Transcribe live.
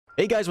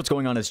Hey guys, what's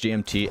going on? It's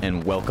GMT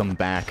and welcome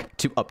back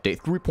to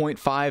update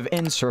 3.5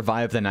 and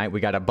Survive the Night. We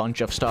got a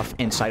bunch of stuff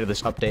inside of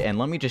this update, and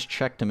let me just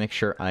check to make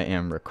sure I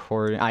am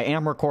recording. I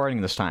am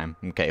recording this time.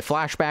 Okay,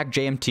 flashback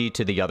GMT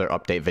to the other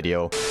update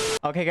video.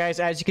 Okay guys,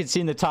 as you can see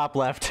in the top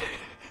left,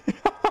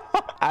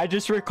 I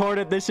just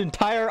recorded this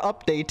entire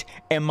update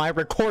and my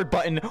record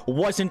button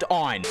wasn't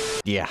on.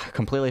 Yeah,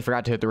 completely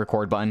forgot to hit the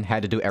record button.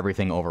 Had to do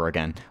everything over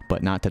again.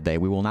 But not today.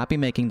 We will not be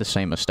making the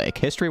same mistake.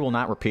 History will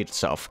not repeat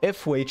itself.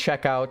 If we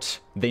check out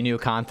the new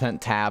content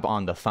tab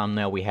on the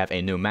thumbnail, we have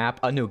a new map,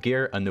 a new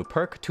gear, a new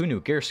perk, 2 new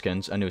gear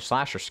skins, a new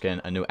slasher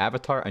skin, a new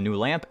avatar, a new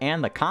lamp,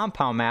 and the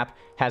compound map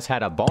has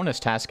had a bonus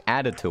task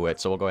added to it.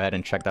 So we'll go ahead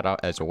and check that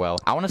out as well.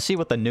 I want to see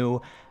what the new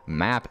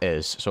map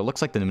is. So it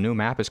looks like the new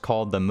map is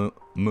called the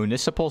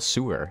Municipal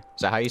Sewer.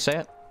 Is that how you say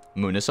it?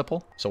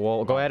 Municipal? So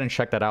we'll go ahead and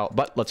check that out.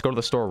 But let's go to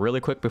the store really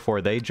quick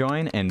before they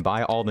join and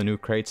buy all the new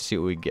crates to see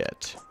what we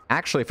get.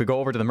 Actually, if we go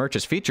over to the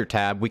Merch's Feature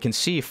tab, we can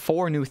see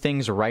 4 new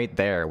things right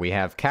there. We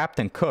have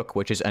Captain Cook,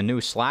 which is a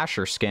new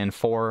slasher skin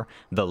for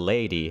the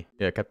lady.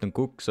 Yeah, Captain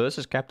Cook. So this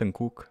is Captain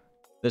Cook.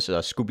 This is a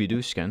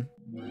Scooby-Doo skin.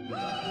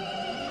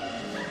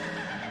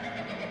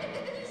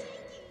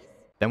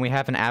 Then we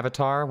have an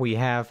avatar. We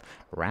have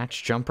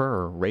Ratch Jumper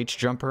or Rage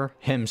Jumper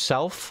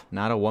himself,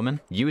 not a woman.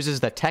 Uses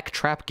the Tech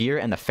Trap gear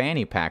and the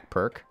Fanny Pack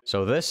perk.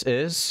 So this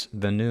is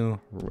the new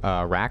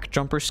Rack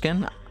Jumper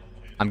skin.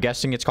 I'm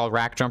guessing it's called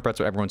Rack Jumper. That's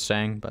what everyone's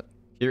saying, but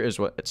here is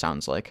what it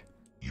sounds like.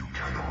 You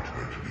cannot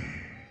hurt me.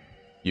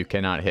 You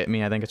cannot hit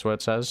me, I think it's what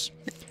it says.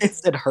 It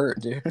said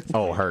hurt, dude.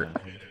 Oh, hurt.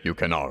 You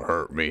cannot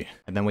hurt me.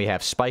 And then we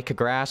have Spike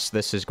Grass.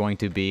 This is going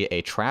to be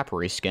a trap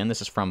reskin.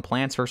 This is from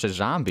Plants vs.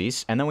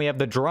 Zombies. And then we have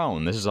the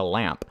drone. This is a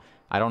lamp.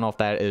 I don't know if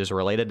that is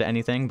related to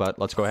anything, but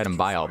let's go ahead and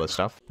buy all this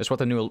stuff. This is what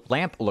the new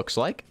lamp looks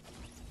like.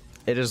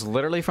 It is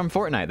literally from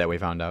Fortnite that we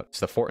found out. It's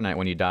the Fortnite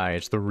when you die.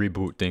 It's the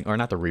reboot thing. Or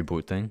not the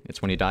reboot thing. It's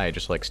when you die, it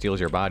just like steals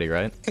your body,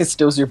 right? It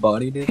steals your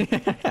body, dude.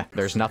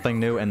 There's nothing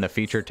new in the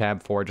feature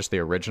tab for just the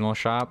original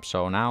shop.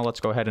 So now let's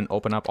go ahead and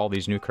open up all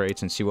these new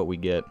crates and see what we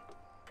get.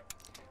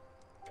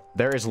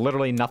 There is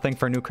literally nothing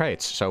for new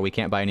crates, so we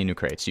can't buy any new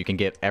crates. You can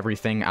get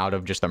everything out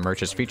of just the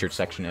Merch's Featured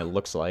section, it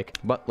looks like.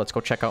 But let's go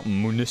check out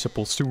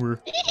Municipal Sewer.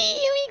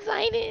 I'm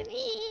excited.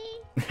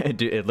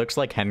 Dude, it looks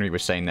like Henry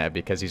was saying that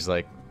because he's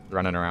like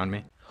running around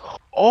me.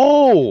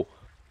 Oh,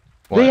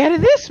 What? they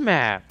added this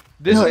map.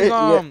 This No,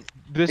 is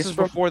this it's is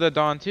from- before the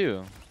Dawn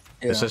 2.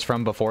 Yeah. This is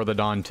from Before the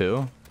Dawn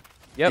 2.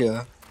 Yep.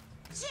 Yeah.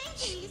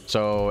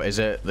 So is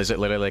it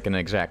literally like an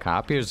exact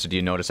copy, or do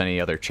you notice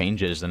any other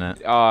changes in it?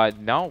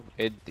 No,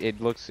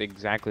 it looks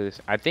exactly this.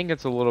 I think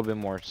it's a little bit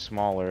more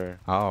smaller,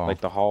 Oh.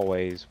 like the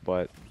hallways,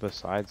 but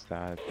besides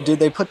that. Dude,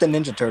 they put the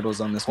Ninja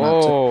Turtles on this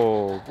map too.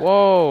 Whoa,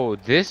 whoa,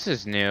 this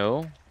is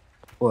new.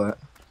 What?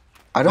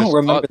 I don't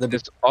remember the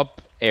this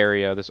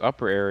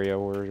upper area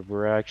where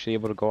we're actually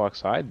able to go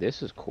outside.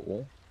 This is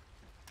cool.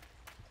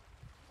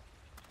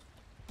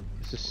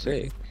 This is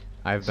sick.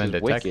 I've This been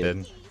is wicked.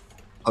 detected.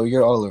 Oh,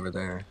 you're all over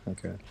there.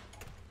 Okay.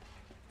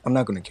 I'm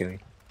not gonna kill you,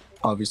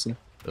 obviously.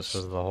 This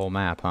is the whole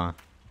map, huh?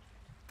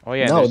 Oh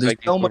yeah, No, there's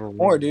like so these much little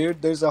more, rooms.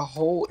 dude. There's a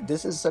whole.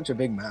 This is such a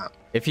big map.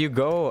 If you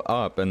go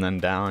up and then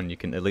down, you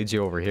can. It leads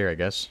you over here, I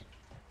guess.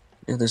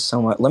 Yeah, there's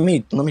so much. Let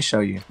me show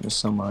you. There's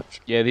so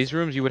much. Yeah, these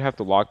rooms you would have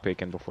to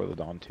lockpick in before the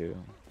Dawn 2.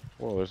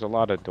 Whoa, there's a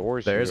lot of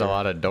doors. There's here. a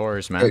lot of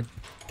doors, man.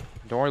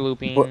 Door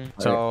looping. What-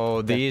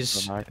 So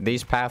Alright.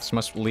 these paths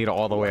must lead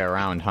all the way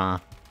around, huh?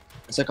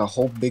 It's like a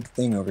whole big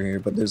thing over here,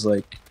 but there's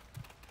like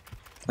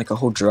a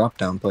whole drop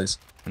down place.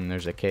 And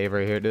there's a cave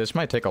right here. Dude, this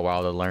might take a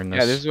while to learn this.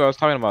 Yeah, this is what I was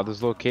talking about.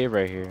 This little cave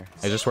right here.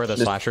 Is this where the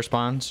This- slasher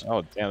spawns?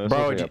 Oh damn, this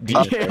Bro, looks like a do,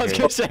 beach yeah, I right was here.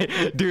 gonna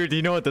say, dude, do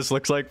you know what this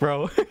looks like,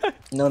 bro?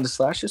 No, the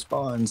slasher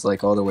spawns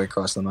like all the way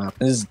across the map.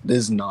 This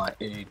is not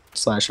a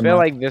slasher I feel map.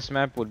 like this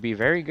map would be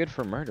very good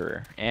for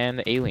murder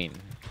and alien.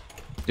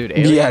 Dude,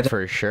 alien Yeah.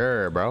 for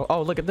sure, bro.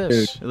 Oh, look at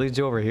this. It leads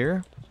you over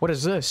here. What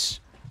is this?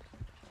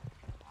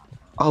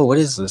 Oh, what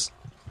is this?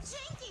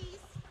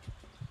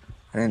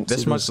 I didn't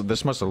This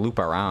see must loop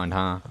around,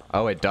 huh?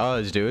 Oh, it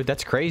does, dude.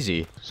 That's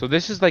crazy. So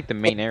this is like the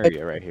main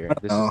area right here.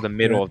 This know. is the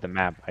middle Yeah. of the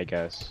map, I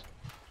guess.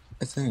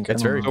 I think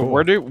It's I don't very know. So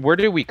cool. where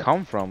did we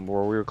come from?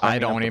 Where we were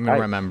climbing I up don't the even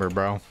pipe? remember,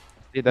 bro.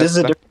 Yeah, This is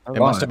a different It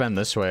must spot. have been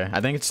this way. I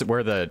think it's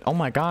where the. Oh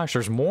my gosh,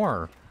 there's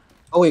more.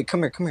 Oh wait,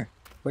 come here.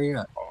 Where you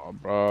at?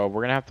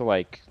 We're gonna have to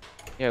like.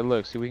 Yeah,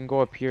 look. See, we can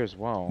go up here as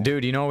well.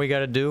 Dude, you know what we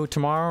gotta do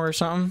tomorrow or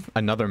something?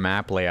 Another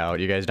map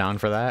layout. You guys down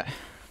for that?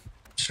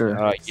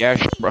 Sure.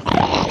 Yeah, bro.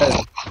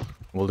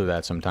 We'll do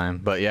that sometime.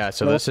 But yeah,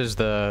 so Well- this is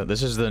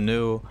the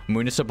new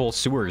Municipal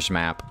Sewers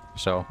map.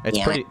 So it's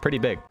Yeah. pretty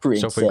big. So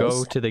if we go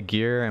Princess. to the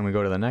gear and we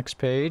go to the next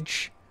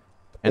page,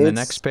 and the It's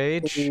next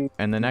page,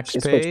 and the next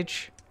it's page-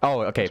 page.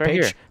 Oh, okay. It's right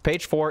here.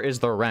 Page 4 is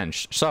the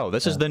wrench. So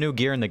this is the new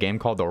gear in the game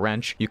called the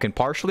wrench. You can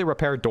partially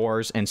repair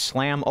doors and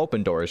slam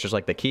open doors, just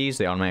like the keys.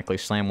 They automatically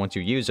slam once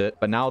you use it.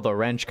 But now the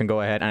wrench can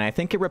go ahead, and I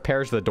think it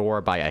repairs the door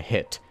by a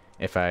hit,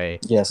 if I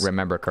Yes.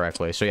 remember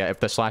correctly. So yeah,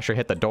 if the slasher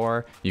hit the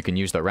door, you can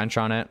use the wrench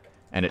on it.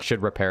 and it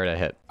should repair it a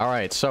hit. All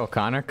right, so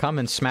Connor, come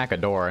and smack a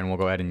door, and we'll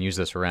go ahead and use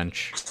this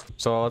wrench.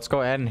 So let's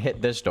go ahead and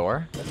hit this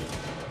door.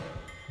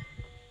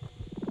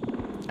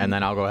 And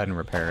then I'll go ahead and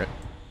repair it.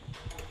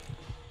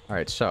 All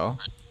right, so...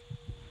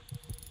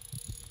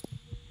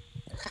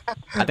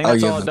 I think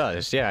that's all it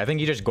does. Yeah, I think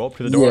you just go up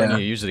to the door and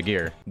you use the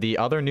gear. The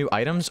other new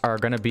items are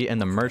going to be in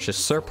the merch's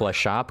surplus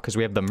shop because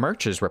we have the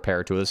merch's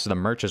repair tool. This is the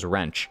merch's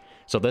wrench.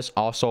 So this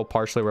also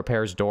partially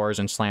repairs doors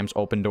and slams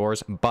open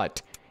doors,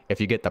 but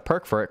if you get the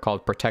perk for it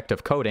called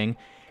protective coating,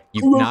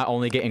 you not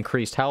only get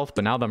increased health,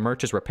 but now the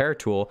merch's repair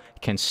tool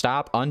can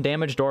stop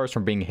undamaged doors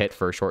from being hit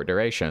for a short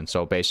duration.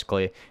 So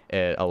basically,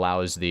 it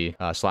allows the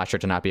slasher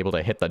to not be able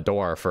to hit the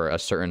door for a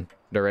certain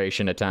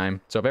duration of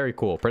time. So very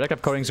cool.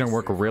 Protective coating is going to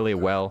work really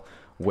well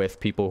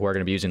with people who are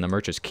going to be using the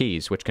merch's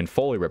keys, which can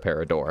fully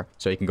repair a door.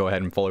 So you can go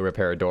ahead and fully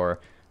repair a door,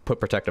 put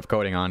protective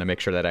coating on to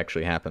make sure that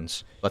actually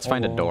happens. Let's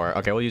find a door.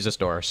 Okay, we'll use this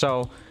door.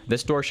 So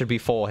this door should be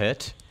full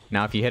hit.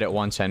 Now, if you hit it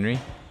once, Henry.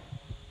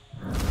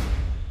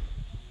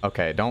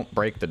 Okay, don't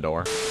break the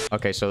door.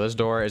 Okay, so this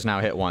door is now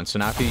hit once. So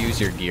now if you use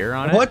your gear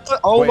on it... What the?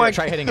 Oh my...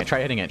 Try hitting it,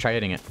 try hitting it, try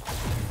hitting it.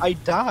 I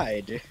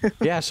died.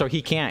 Yeah, so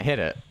he can't hit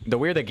it. The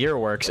way the gear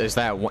works is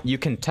that you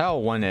can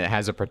tell when it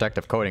has a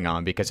protective coating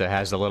on because it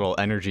has the little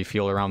energy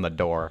field around the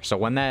door. So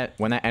when that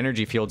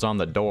energy field's on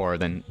the door,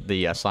 then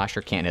the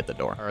slasher can't hit the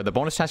door. The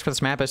bonus task for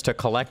this map is to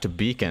collect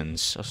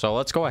beacons. So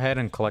let's go ahead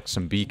and collect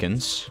some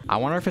beacons. I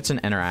wonder if it's an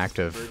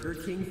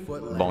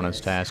interactive bonus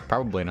task.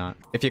 Probably not.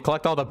 If you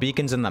collect all the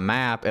beacons in the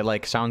map, it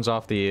like sounds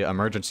off the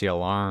emergency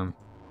alarm.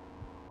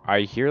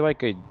 I hear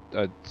like a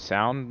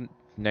sound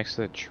next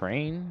to the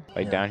train,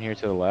 like down here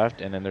to the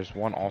left, and then there's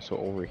one also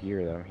over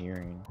here that I'm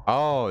hearing.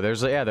 Oh,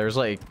 there's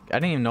like, I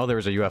didn't even know there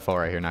was a UFO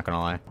right here, not gonna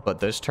lie. But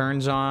this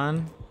turns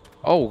on.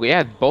 Oh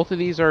yeah, both of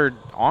these are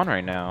on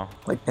right now.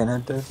 Like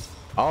Pinhead does.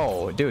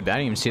 Oh, dude, I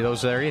didn't even see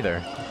those there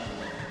either.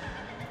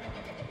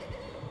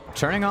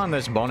 Turning on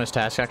this bonus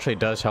task actually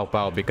does help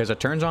out because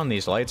it turns on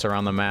these lights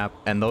around the map,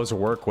 and those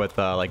work with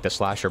like the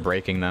slasher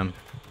breaking them.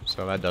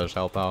 So that does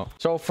help out.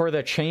 So for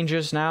the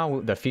changes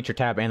now, the feature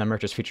tab and the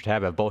merch's feature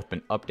tab have both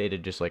been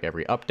updated just like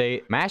every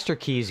update. Master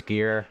Key's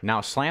gear now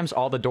slams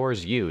all the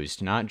doors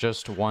used, not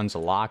just ones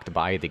locked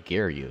by the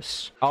gear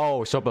use.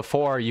 Oh, so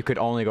before you could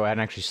only go ahead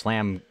and actually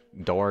slam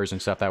doors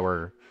and stuff that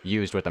were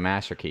used with the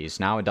master keys.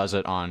 Now it does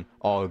it on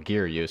all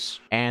gear use.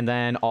 And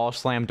then all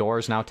slam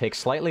doors now take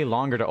slightly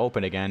longer to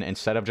open again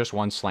instead of just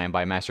one slam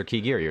by master key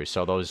gear use.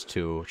 So those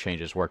two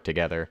changes work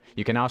together.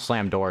 You can now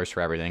slam doors for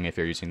everything if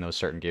you're using those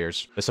certain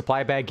gears. The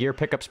supply bag gear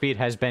pickup speed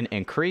has been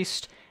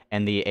increased,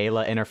 and the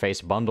Ayla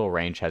interface bundle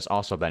range has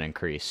also been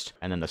increased.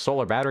 And then the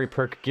solar battery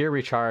perk gear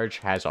recharge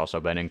has also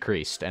been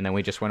increased. And then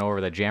we just went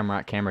over the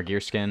Jamrock camera gear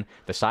skin.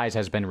 The size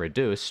has been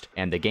reduced,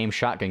 and the game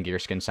shotgun gear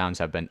skin sounds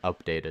have been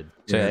updated.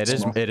 So yeah,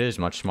 it is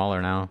much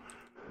smaller now.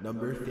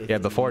 Yeah,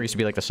 before it used to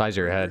be like the size of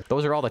your head.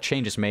 Those are all the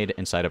changes made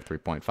inside of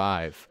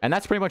 3.5. And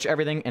that's pretty much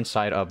everything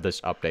inside of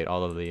this update.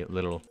 All of the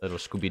little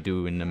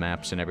Scooby-Doo in the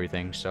maps and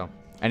everything. So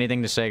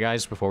anything to say,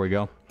 guys, before we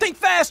go? Think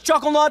fast,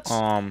 Chuckle Nuts!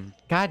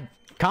 God,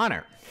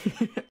 Connor.